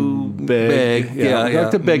into beg. Yeah.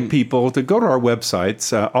 Like to beg people to go to our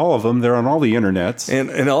websites. All of them. They're on all the internets.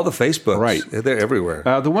 And all the Facebooks. Right. They're everywhere.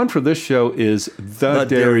 The one for this show is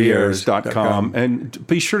thederrieres.com. And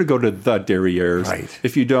be sure to go to The Derrieres. Right.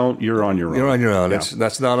 If you don't, you're on your own. You're on your own. Yeah.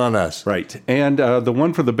 That's not on us. Right. And the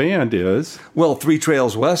one for the band is? Well,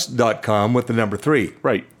 threetrailswest.com with the number 3.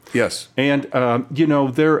 Right. Yes. And, you know,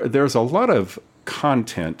 there's a lot of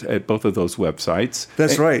content at both of those websites.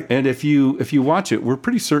 That's right. And if you watch it, we're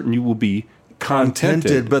pretty certain you will be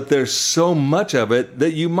contented. But there's so much of it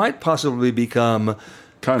that you might possibly become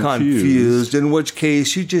confused, in which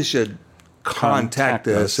case you just should contact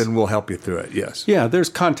us and we'll help you through it. Yes. Yeah, there's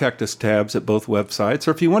contact us tabs at both websites.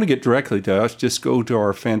 Or if you want to get directly to us, just go to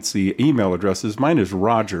our fancy email addresses. Mine is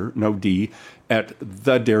Roger, no D, at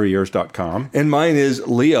thederrieres.com. And mine is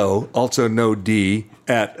Leo, also no D,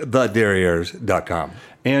 at thederrieres.com.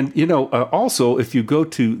 And, you know, also, if you go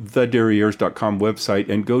to the Derrieres.com website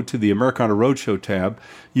and go to the Americana Roadshow tab,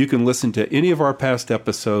 you can listen to any of our past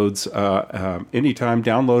episodes anytime,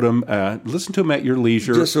 download them, listen to them at your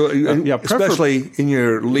leisure. Just so, especially in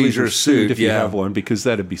your leisure suit. If you have one, because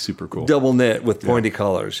that'd be super cool. Double knit with pointy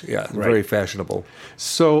collars. Yeah, right. Very fashionable.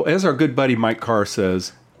 So, as our good buddy Mike Carr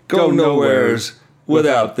says, go nowheres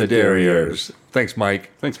without the Derrieres. Thanks,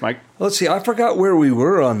 Mike. Thanks, Mike. Let's see. I forgot where we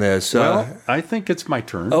were on this. Well, I think it's my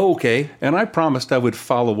turn. Oh, okay. And I promised I would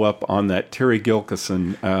follow up on that Terry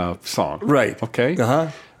Gilkyson song. Right. Okay?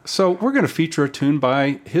 Uh-huh. So we're going to feature a tune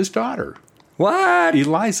by his daughter. What?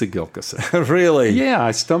 Eliza Gilkyson. Really? Yeah,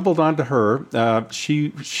 I stumbled onto her.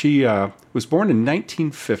 She was born in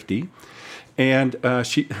 1950. And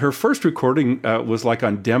her first recording was like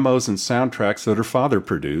on demos and soundtracks that her father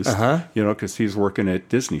produced, you know, because he's working at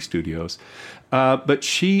Disney Studios. But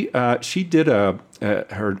she did her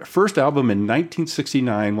first album in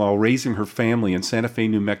 1969 while raising her family in Santa Fe,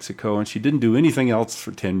 New Mexico, and she didn't do anything else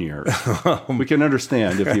for 10 years. We can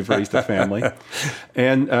understand if you've raised a family.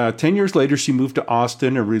 And 10 years later, she moved to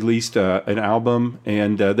Austin and released an album,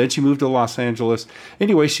 and then she moved to Los Angeles.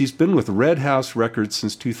 Anyway, she's been with Red House Records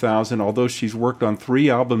since 2000, although she's worked on 3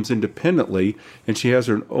 albums independently, and she has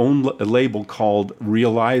her own label called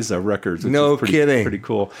Realiza Records, which is pretty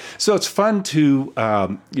cool. So it's fun to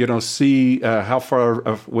see how far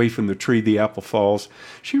away from the tree the apple falls.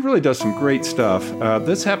 She really does some great stuff.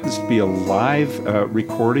 This happens to be a live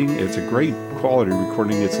recording. It's a great quality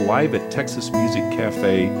recording. It's live at Texas Music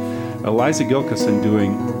Cafe. Eliza Gilkyson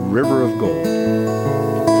doing River of Gold.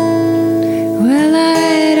 Well,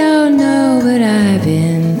 I don't know, but I've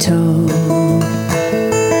been told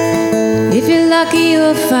if you're lucky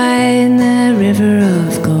you'll find that river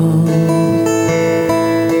of gold.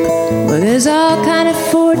 Well, there's all kind of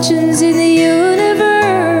fortunes in the universe.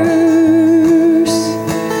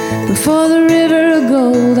 Before the river of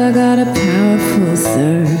gold, I got a powerful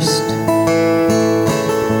thirst.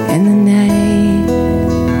 And the night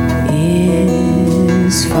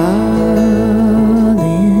is falling.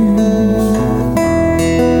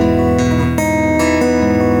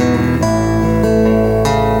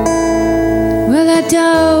 Well, I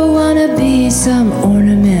don't want to be some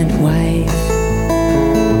ornament wife.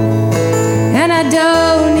 And I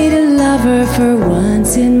don't need a lover for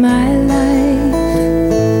once in my life.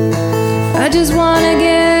 I just want to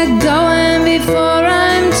get going before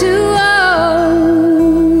I'm too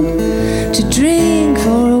old to drink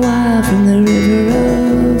for a while from the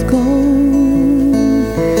river of gold.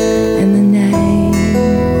 And the night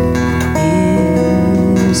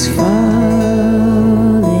is falling.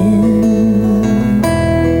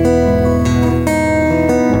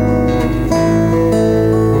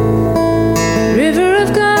 River of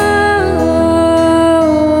gold.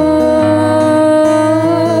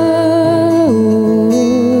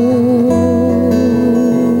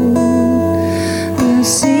 I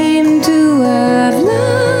seem to have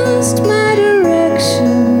lost my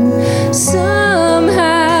direction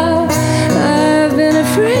somehow. I've been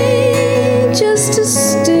afraid just to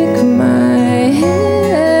stick my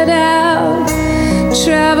head out.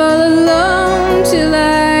 Travel alone till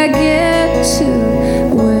I get to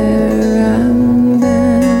where I'm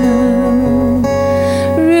bound.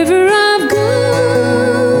 River of gold.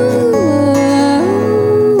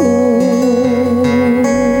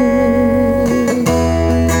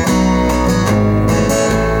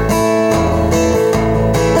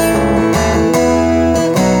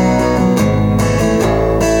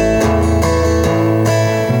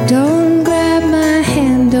 Don't grab my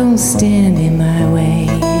hand, don't stand in my way.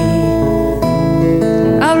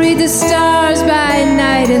 stars by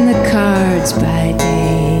night and the cards by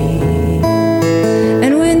day.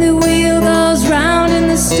 And when the wheel goes round and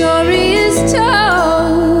the story is told,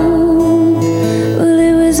 well,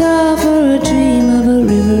 it was all for a dream of a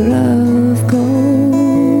river of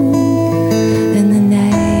gold. And the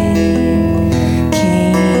night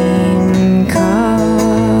came calling.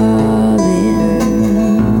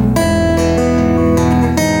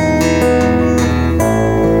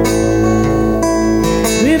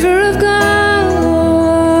 River of gold,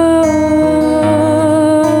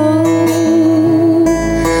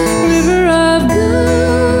 river of gold.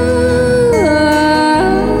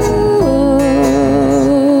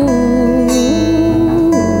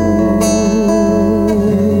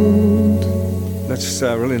 That's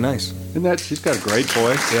really nice. And that she's got a great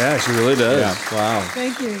voice. Yeah, she really does. Yeah. Wow.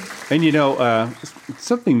 Thank you. And you know,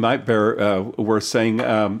 something might bear worth saying.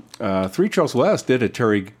 Three Charles West did a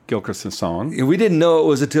Terry Gilchrist song. We didn't know it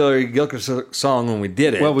was a Terry Gilchrist song when we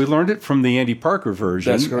did it. Well, we learned it from the Andy Parker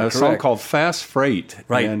version. That's a correct. song called "Fast Freight."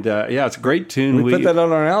 Right. And yeah, it's a great tune. we put that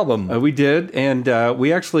on our album. We did, and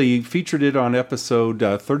we actually featured it on episode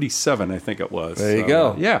 37, I think it was. There you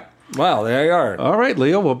go. Yeah. Wow, there you are. All right,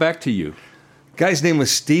 Leo. Well, back to you. Guy's name was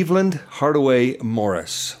Steveland Hardaway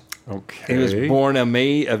Morris. Okay. He was born in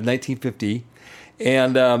May of 1950,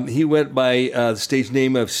 and he went by the stage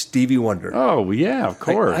name of Stevie Wonder. Oh, yeah, of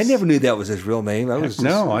course. I never knew that was his real name. I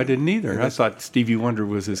didn't either. I thought Stevie Wonder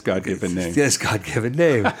was his God-given name. Yes, God-given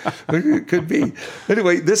name. It could be.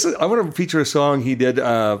 Anyway, I want to feature a song he did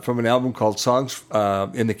from an album called Songs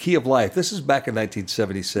in the Key of Life. This is back in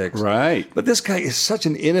 1976. Right. But this guy is such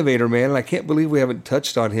an innovator, man, and I can't believe we haven't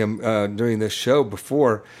touched on him during this show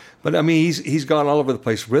before. But, I mean, he's gone all over the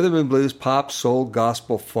place. Rhythm and blues, pop, soul,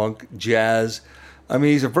 gospel, funk, jazz. I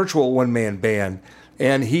mean, he's a virtual one-man band.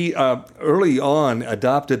 And he early on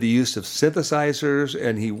adopted the use of synthesizers,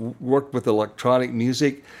 and he worked with electronic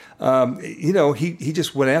music. He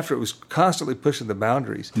just went after it. Was constantly pushing the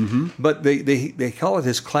boundaries. Mm-hmm. But they call it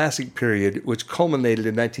his classic period, which culminated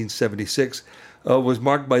in 1976. Was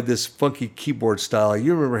marked by this funky keyboard style.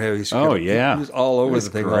 You remember how he was all over the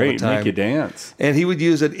thing all the time. Make you dance. And he would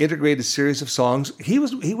use an integrated series of songs. He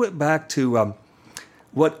went back to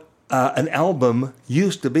what an album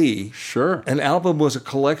used to be. Sure. An album was a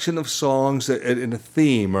collection of songs in a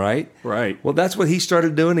theme, right? Right. Well, that's what he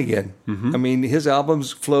started doing again. Mm-hmm. I mean, his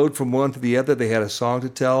albums flowed from one to the other. They had a song to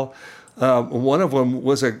tell. One of them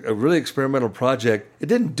was a really experimental project. It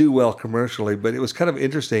didn't do well commercially, but it was kind of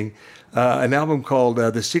interesting. An album called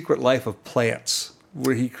The Secret Life of Plants,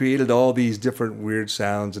 where he created all these different weird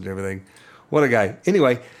sounds and everything. What a guy.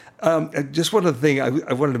 Anyway, just one other thing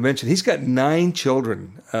I wanted to mention. He's got 9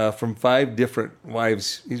 children from 5 different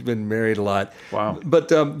wives. He's been married a lot. Wow. But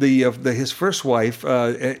his first wife,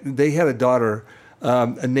 they had a daughter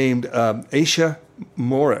named Aisha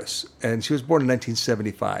Morris, and she was born in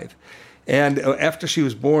 1975. And after she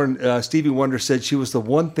was born, Stevie Wonder said she was the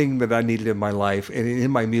one thing that I needed in my life and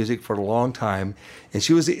in my music for a long time. And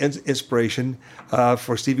she was the inspiration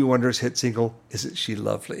for Stevie Wonder's hit single, Isn't She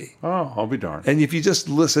Lovely? Oh, I'll be darned. And if you just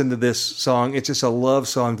listen to this song, it's just a love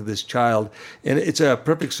song to this child. And it's a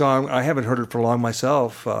perfect song. I haven't heard it for long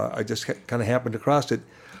myself. I just kind of happened across it.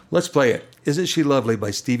 Let's play it. Isn't She Lovely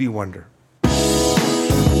by Stevie Wonder.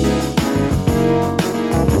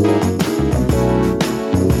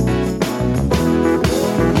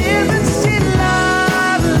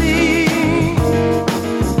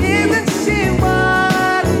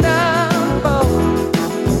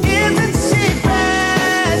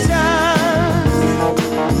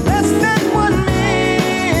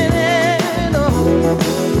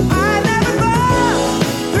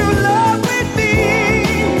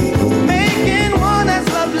 Making one as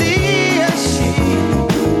lovely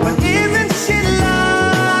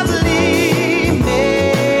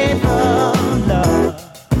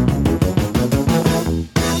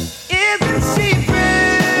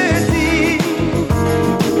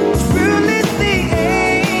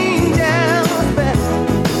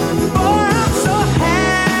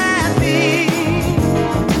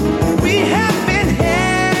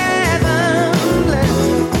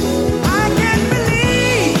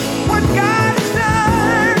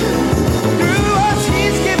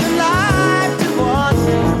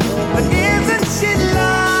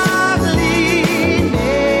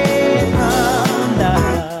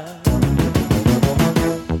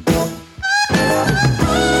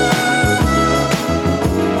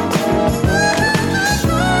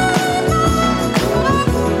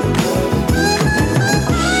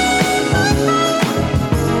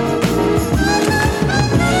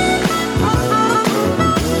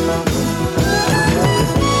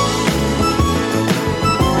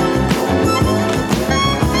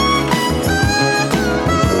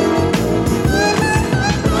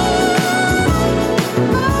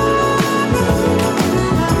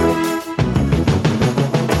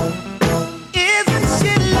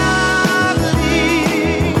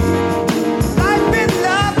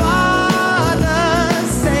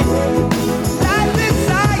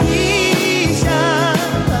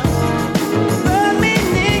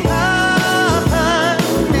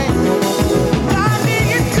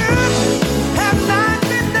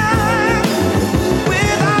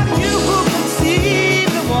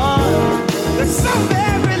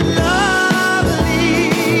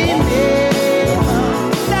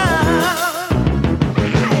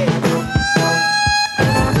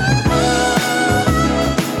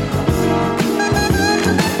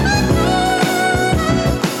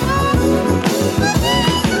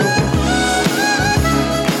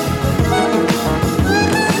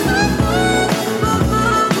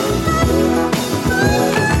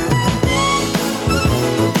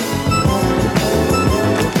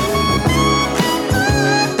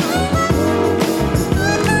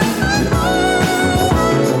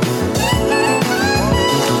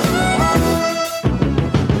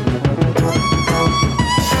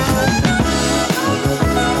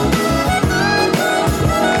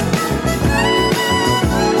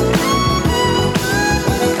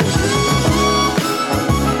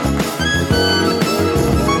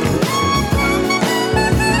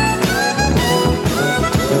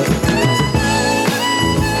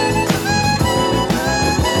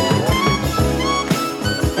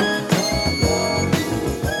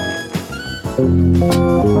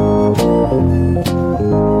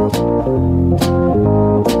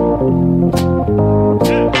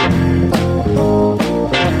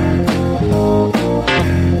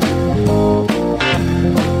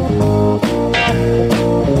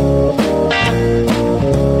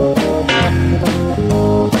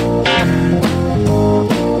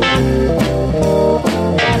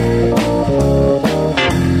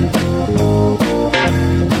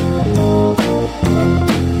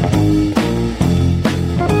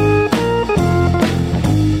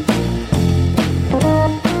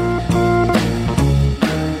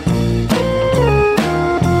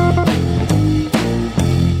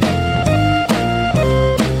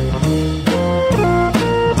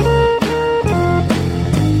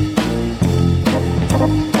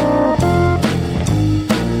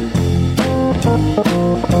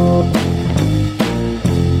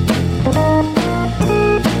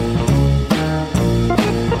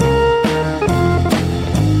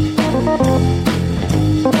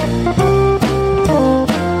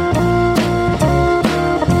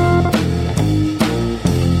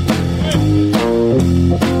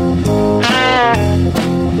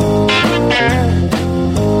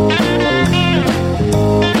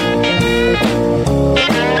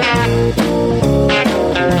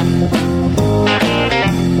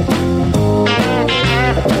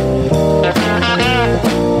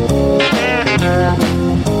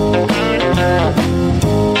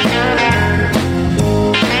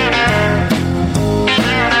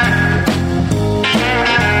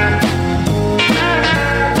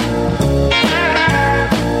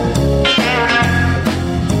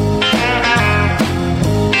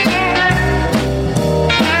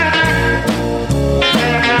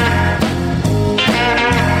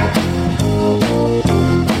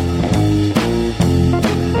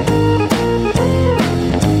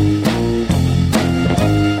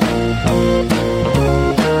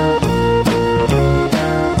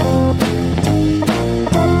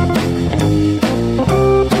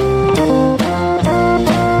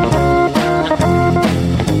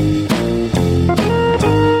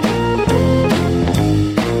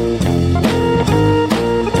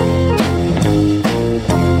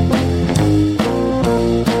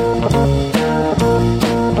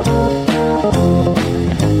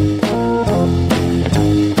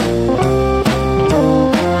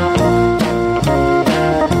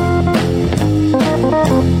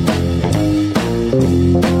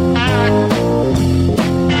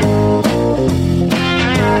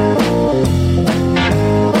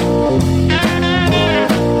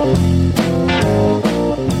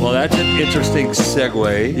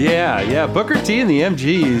Segue. Yeah. Booker T and the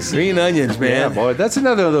MGs. Green Onions, man. Yeah, boy. That's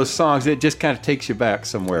another of those songs that just kind of takes you back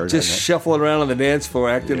somewhere. Just shuffling around on the dance floor,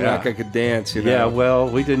 acting like I could dance, you know? Yeah, well,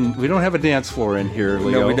 we don't have a dance floor in here,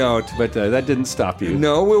 Leo. No, we don't. But that didn't stop you.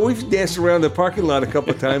 No, well, we've danced around the parking lot a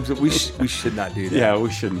couple of times, but we should not do that. Yeah,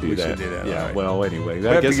 we shouldn't do that. Shouldn't do that. Yeah, right. well, anyway. We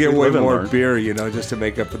have to get way more beer, you know, just to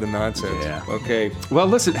make up for the nonsense. Yeah. Okay. Well,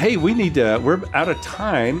 listen, hey, we're out of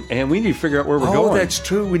time, and we need to figure out where we're going. Oh, that's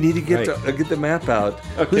true. We need to get the map out.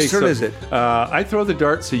 Okay, Whose turn is it? I throw the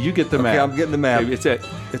dart, so you get the map. Okay, I'm getting the map.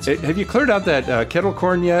 Have you cleared out that kettle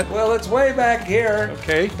corn yet? Well, it's way back here.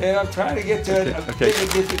 Okay. And I'm trying to get to it. Okay.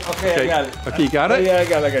 Okay, I got it. Okay, you got it? Yeah, I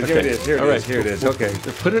got it. Here it is. Here it is. Okay.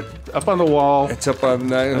 Put it up on the wall. It's up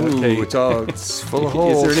on. Okay. It's full of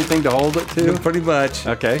holes. Is there anything to hold it to? Pretty much.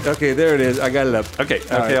 Okay. Okay, there it is. I got it up. Okay.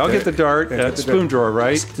 I'll get the dart. Spoon drawer,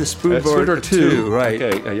 right? The spoon drawer two. Right.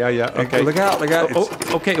 Okay. Yeah. Okay. Look out.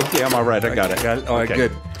 Okay. I'm all right. I got it. All right.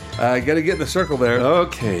 Good. I got to get in the circle there.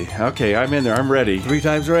 Okay. I'm in there. I'm ready. 3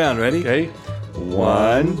 times around. Ready? Okay.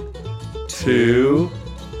 1, 2,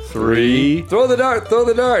 3. Throw the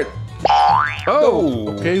dart.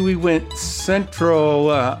 Oh. Okay. We went central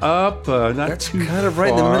up. Not That's too kind of right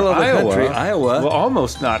far. in the middle of the country. Iowa. Well,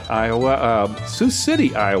 almost not Iowa. Sioux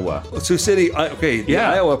City, Iowa. Sioux City. Okay. The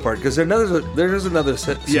Iowa part, because there's another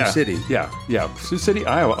Sioux City. Yeah. Sioux City,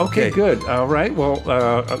 Iowa. Okay. Good. All right. Well,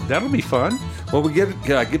 that'll be fun. Well, we get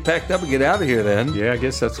packed up and get out of here then. Yeah, I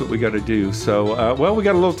guess that's what we got to do. So, we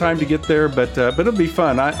got a little time to get there, but it'll be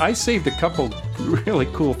fun. I saved a couple really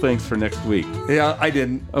cool things for next week. Yeah, I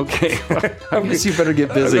didn't. Okay. I guess you better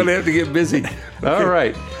get busy. I'm going to have to get busy. Okay. All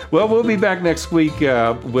right. Well, we'll be back next week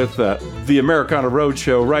with the Americana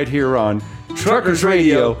Roadshow right here on Truckers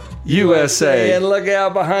Radio USA. And look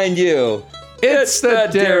out behind you. It's the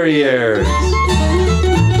Derrieres.